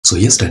So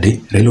yesterday,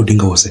 Raila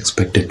Odinga was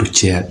expected to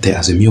chair the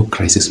Azimio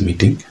crisis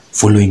meeting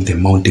following the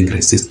mounting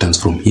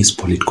resistance from his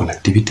political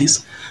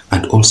activities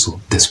and also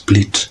the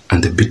split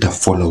and the bitter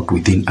fallout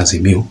within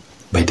Azimio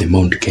by the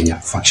Mount Kenya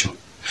faction.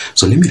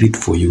 So let me read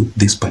for you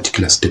this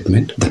particular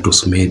statement that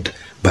was made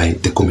by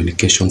the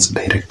communications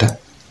director,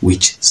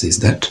 which says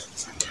that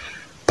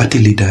party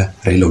leader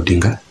Raila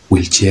Odinga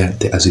will chair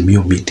the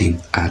Azimio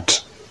meeting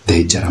at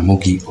the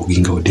Jaramogi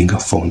Oginga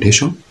Odinga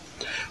Foundation,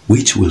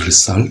 which will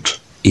result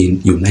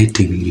in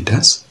uniting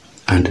leaders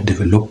and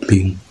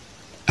developing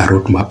a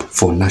roadmap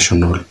for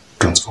national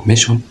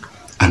transformation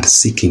and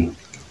seeking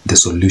the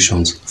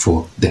solutions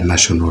for the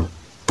national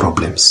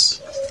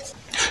problems.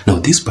 Now,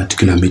 this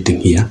particular meeting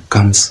here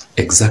comes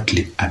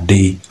exactly a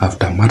day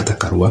after Martha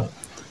Karua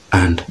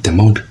and the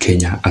Mount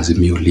Kenya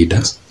Azimio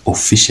leaders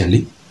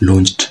officially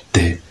launched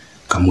the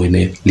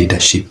Kamwene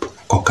Leadership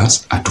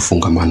Caucus at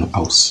Fungamano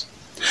House.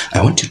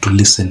 I want you to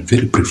listen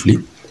very briefly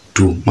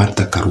to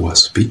Martha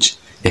Karua's speech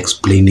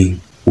explaining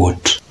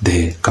what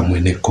the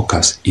Kamwene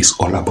Caucus is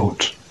all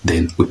about.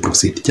 Then we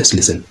proceed. Just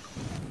listen.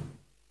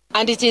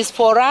 And it is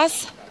for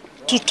us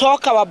to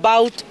talk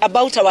about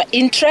our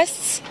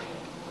interests,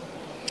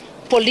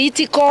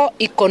 political,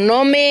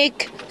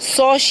 economic,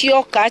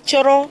 socio,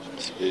 cultural,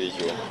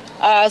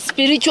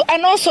 spiritual,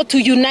 and also to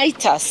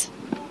unite us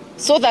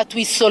so that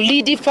we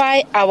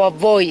solidify our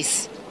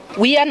voice.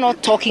 We are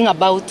not talking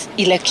about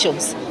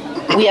elections.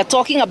 We are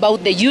talking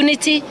about the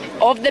unity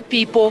of the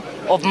people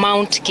of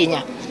Mount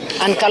Kenya.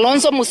 And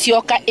Kalonzo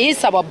Musyoka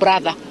is our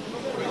brother.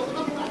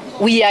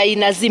 We are in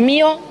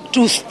Azimio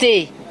to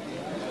stay,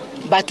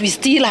 but we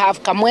still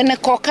have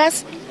Kamwene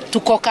Caucus to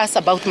caucus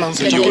about Mount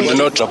Kenya. What we're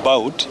not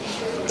about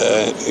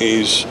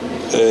is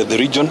the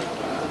region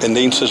and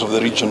the interests of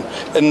the region.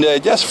 And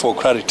just for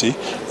clarity,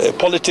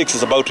 politics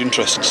is about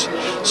interests.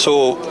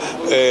 So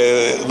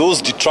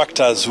those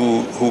detractors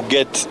who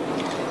get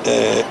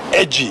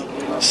edgy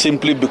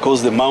simply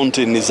because the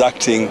mountain is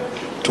acting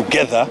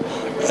together,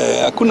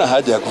 hakuna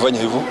haja ya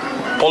kufanya hivyo.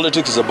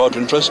 Politics is about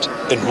interest,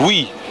 and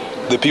we,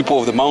 the people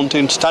of the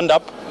mountain, stand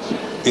up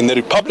in the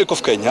Republic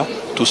of Kenya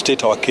to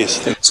state our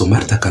case. So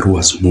Martha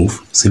Karua's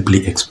move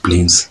simply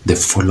explains the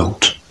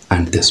fallout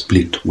and the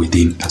split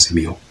within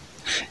Azimio.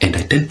 And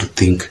I tend to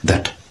think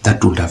that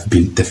that would have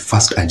been the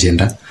first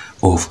agenda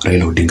of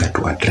Raila Odinga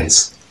to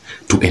address,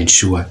 to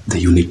ensure the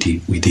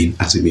unity within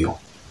Azimio.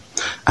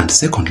 And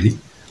secondly,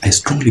 I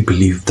strongly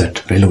believe that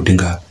Raila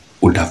Odinga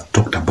would have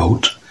talked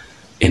about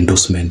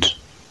endorsement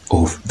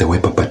of the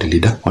Wiper Party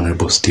leader,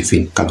 Honorable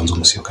Stephen Kalonzo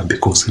Musyoka,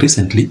 because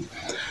recently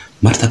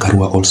Martha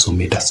Karua also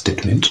made a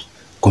statement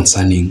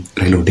concerning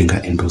Raila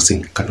Odinga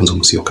endorsing Kalonzo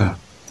Musyoka,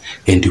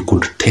 and you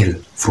could tell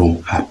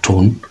from her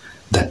tone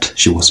that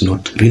she was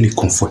not really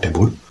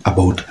comfortable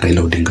about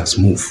Raila Odinga's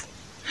move.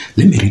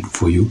 Let me read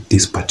for you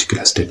this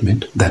particular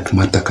statement that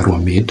Martha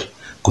Karua made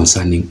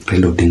concerning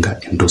Raila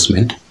Odinga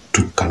endorsement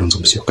to Kalonzo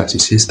Musyoka. She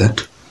says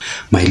that,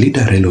 "My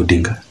leader Raila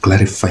Odinga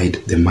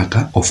clarified the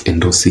matter of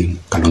endorsing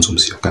Kalonzo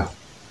Musyoka.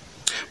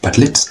 But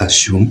let's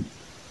assume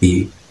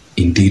he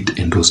indeed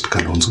endorsed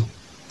Kalonzo.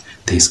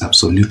 There is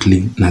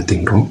absolutely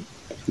nothing wrong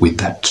with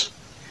that.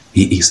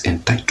 He is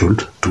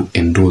entitled to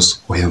endorse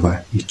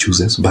whoever he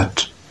chooses,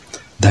 but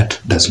that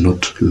does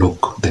not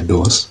lock the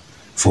doors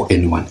for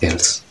anyone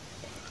else.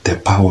 The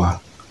power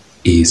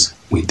is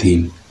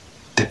within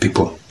the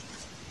people."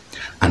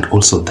 And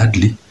also,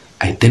 thirdly,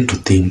 I tend to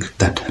think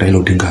that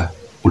Raila Odinga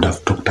would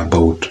have talked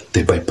about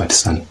the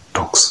bipartisan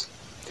talks.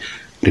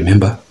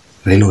 Remember,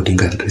 Raila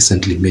Odinga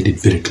recently made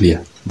it very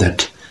clear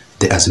that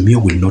the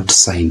Azimio will not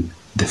sign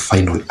the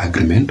final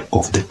agreement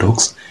of the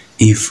talks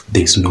if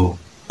there is no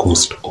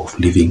cost of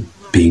living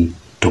being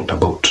talked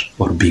about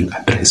or being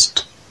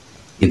addressed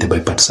in the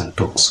bipartisan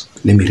talks.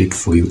 Let me read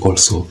for you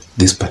also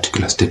this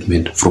particular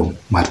statement from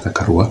Martha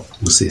Karua,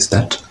 who says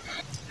that,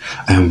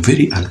 "I am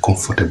very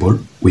uncomfortable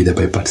with the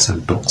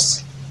bipartisan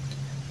talks.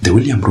 The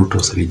William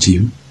Ruto's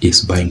regime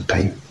is buying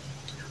time.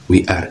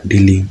 We are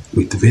dealing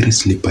with very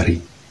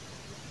slippery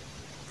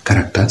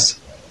characters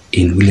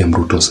in William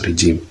Ruto's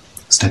regime,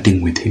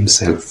 starting with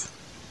himself.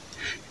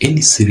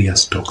 Any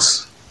serious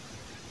talks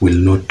will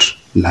not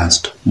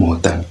last more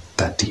than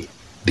 30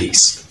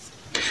 days.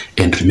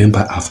 And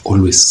remember, I've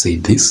always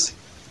said this,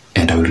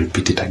 and I will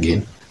repeat it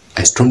again.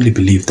 I strongly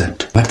believe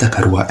that Martha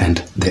Karua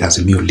and the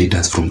Azimio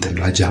leaders from the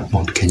larger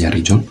Mount Kenya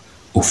region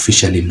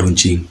officially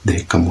launching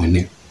the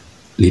Kamwene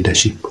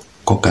Leadership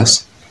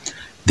Caucus,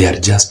 they are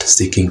just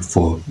seeking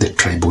for the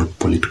tribal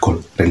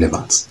political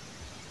relevance.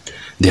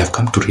 They have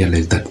come to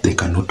realize that they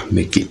cannot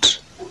make it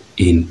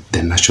in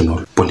the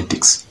national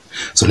politics.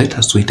 So let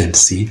us wait and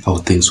see how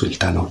things will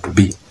turn out to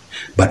be.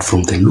 But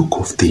from the look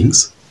of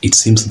things, it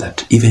seems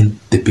that even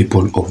the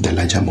people of the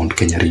larger Mount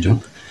Kenya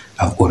region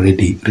have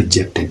already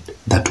rejected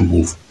that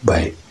move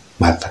by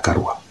Martha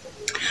Karua.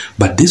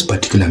 But this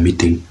particular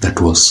meeting that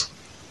was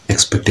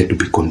expected to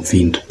be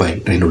convened by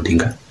Raila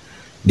Odinga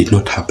did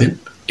not happen,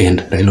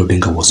 and Raila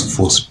Odinga was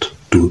forced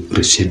to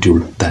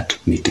reschedule that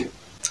meeting.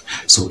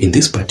 So in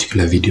this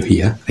particular video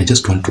here, I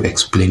just want to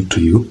explain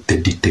to you the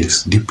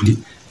details deeply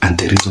and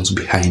the reasons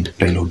behind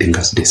Raila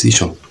Odinga's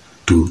decision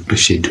to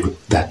reschedule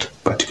that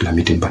particular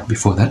meeting. But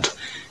before that,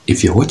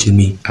 if you're watching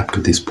me up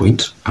to this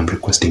point, I'm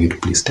requesting you to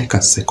please take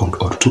a second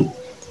or two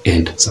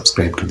and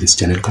subscribe to this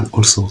channel. You can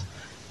also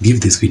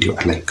give this video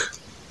a like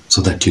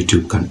so that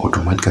YouTube can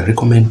automatically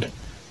recommend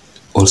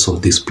also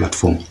this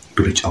platform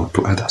to reach out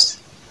to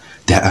others.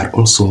 There are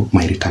also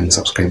my returning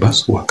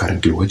subscribers who are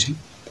currently watching.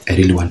 I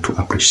really want to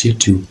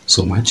appreciate you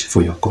so much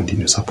for your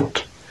continued support.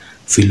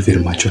 Feel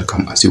very much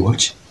welcome as you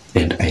watch,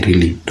 and I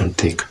really don't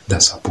take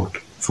that support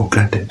for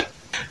granted.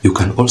 You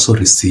can also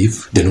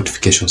receive the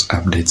notifications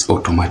updates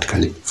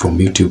automatically from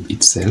YouTube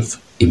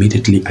itself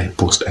immediately I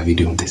post a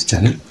video on this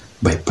channel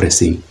by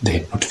pressing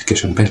the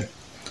notification bell.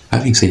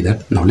 Having said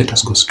that, now let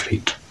us go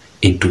straight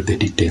into the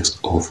details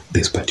of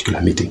this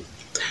particular meeting.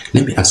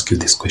 Let me ask you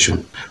this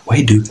question.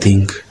 Why do you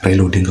think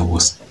Raila Odinga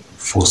was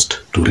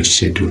forced to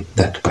reschedule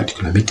that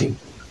particular meeting?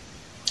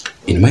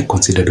 In my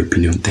considered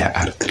opinion, there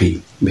are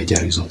three major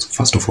reasons.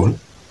 First of all,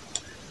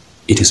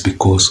 it is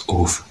because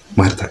of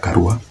Martha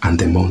Karua and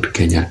the Mount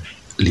Kenya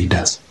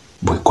leaders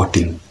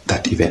boycotting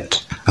that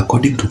event.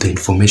 According to the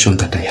information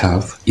that I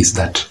have, is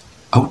that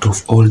out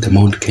of all the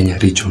Mount Kenya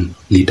region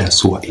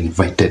leaders who are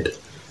invited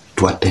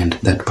to attend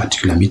that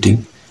particular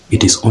meeting,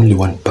 it is only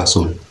one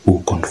person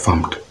who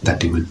confirmed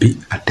that he will be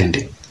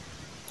attending.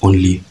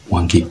 Only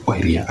Mwangi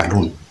Wairia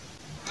alone.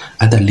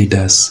 Other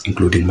leaders,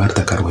 including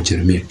Martha Karua,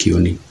 Jeremiah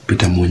Kioni,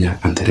 Peter Munya,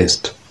 and the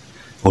rest,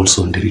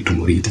 also Nderitu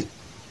Murithi,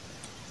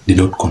 did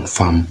not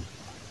confirm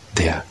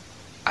their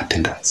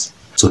attendance.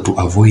 So to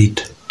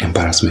avoid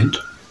embarrassment,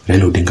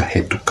 Raila Odinga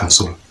had to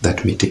cancel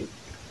that meeting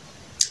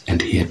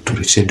and he had to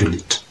reschedule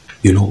it.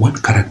 You know, one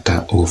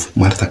character of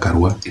Martha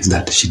Karua is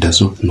that she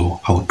does not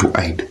know how to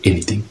hide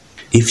anything.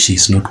 If she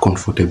is not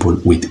comfortable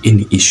with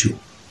any issue,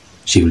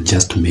 she will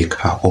just make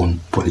her own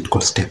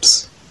political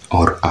steps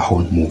or her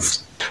own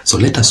moves. So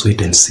let us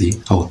wait and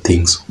see how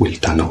things will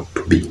turn out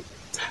to be.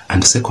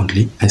 And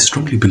secondly, I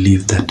strongly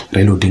believe that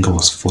Raila Odinga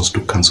was forced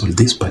to cancel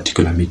this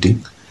particular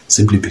meeting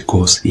simply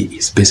because he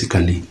is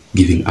basically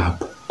giving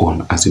up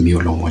on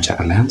Azimio La Umoja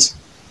Alliance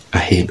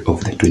ahead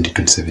of the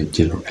 2027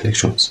 general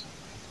elections.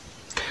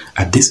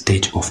 At this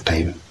stage of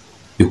time,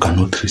 you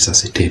cannot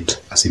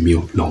resuscitate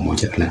Azimio La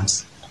Umoja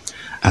Alliance.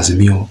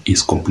 Azimio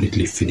is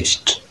completely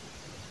finished.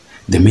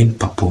 The main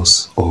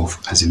purpose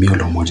of Azimio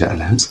La Umoja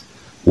Alliance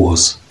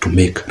was to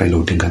make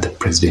Raila Odinga the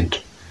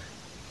president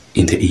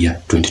in the year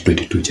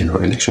 2022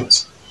 general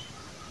elections.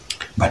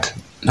 But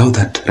now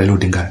that Raila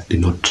Odinga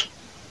did not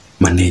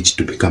manage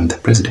to become the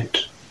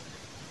president,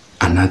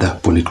 another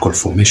political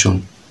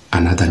formation,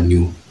 another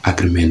new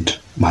agreement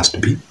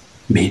must be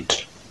made.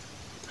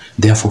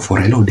 Therefore, for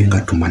Raila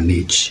Odinga to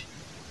manage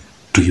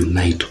to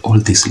unite all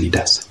these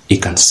leaders, he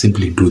can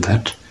simply do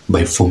that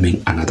by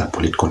forming another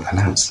political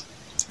alliance,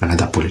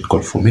 another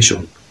political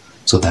formation,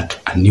 so that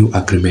a new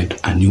agreement,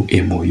 a new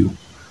MOU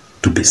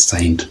to be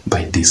signed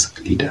by these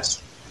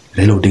leaders.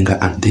 Raila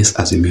Odinga and these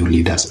Azimio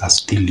leaders are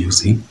still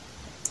using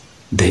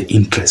the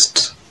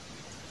interests,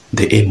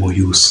 the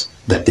MOUs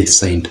that they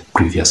signed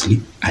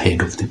previously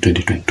ahead of the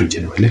 2022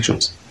 general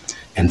elections.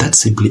 And that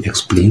simply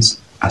explains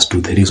as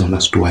to the reason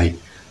as to why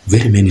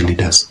very many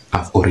leaders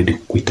have already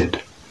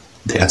quitted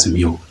the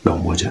Azimio La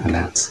Umoja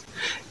Alliance.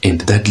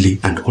 And thirdly,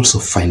 and also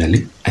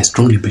finally, I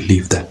strongly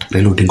believe that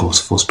Raila Odinga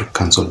was forced to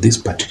cancel this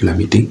particular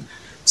meeting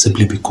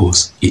simply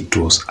because it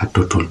was a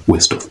total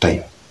waste of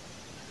time.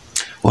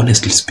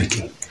 Honestly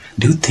speaking,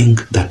 do you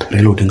think that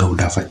Raila Odinga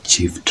would have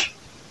achieved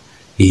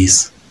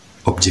his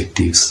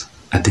objectives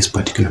at this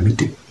particular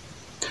meeting?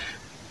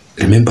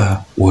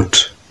 Remember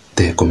what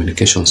the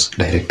communications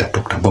director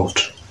talked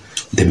about.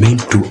 The main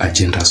two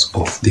agendas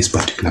of this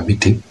particular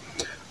meeting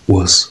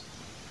was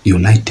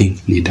uniting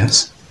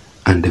leaders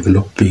and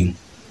developing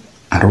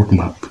a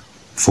roadmap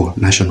for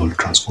national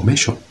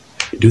transformation.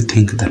 Do you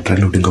think that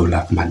Raila Odinga will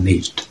have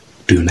managed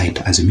to unite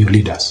Azimio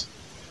leaders?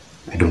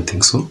 I don't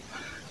think so.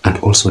 And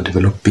also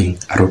developing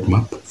a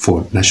roadmap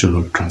for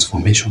national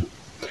transformation.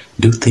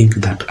 Do you think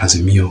that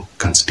Azimio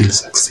can still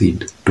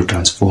succeed to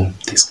transform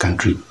this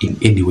country in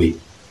any way?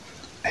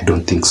 I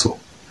don't think so.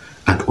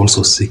 And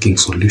also seeking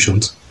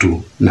solutions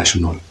to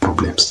national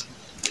problems.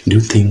 Do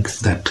you think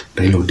that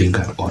Raila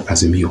Odinga or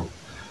Azimio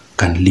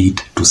can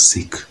lead to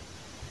seek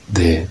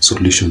the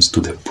solutions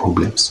to the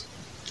problems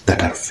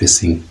that are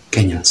facing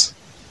Kenyans?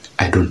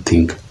 I don't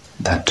think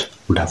that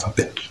would have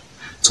happened.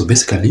 So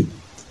basically,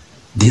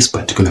 this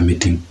particular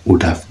meeting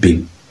would have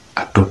been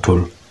a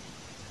total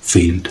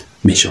failed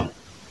mission.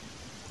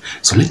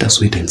 So let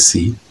us wait and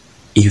see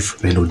if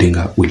Raila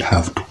Odinga will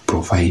have to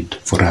provide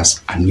for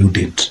us a new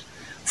date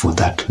for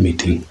that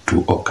meeting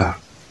to occur.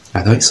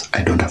 Otherwise,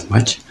 I don't have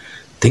much.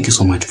 Thank you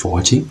so much for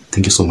watching.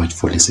 Thank you so much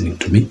for listening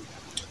to me.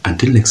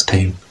 Until next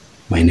time,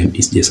 my name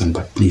is Jason,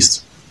 but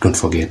please don't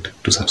forget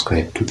to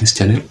subscribe to this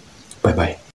channel. Bye bye.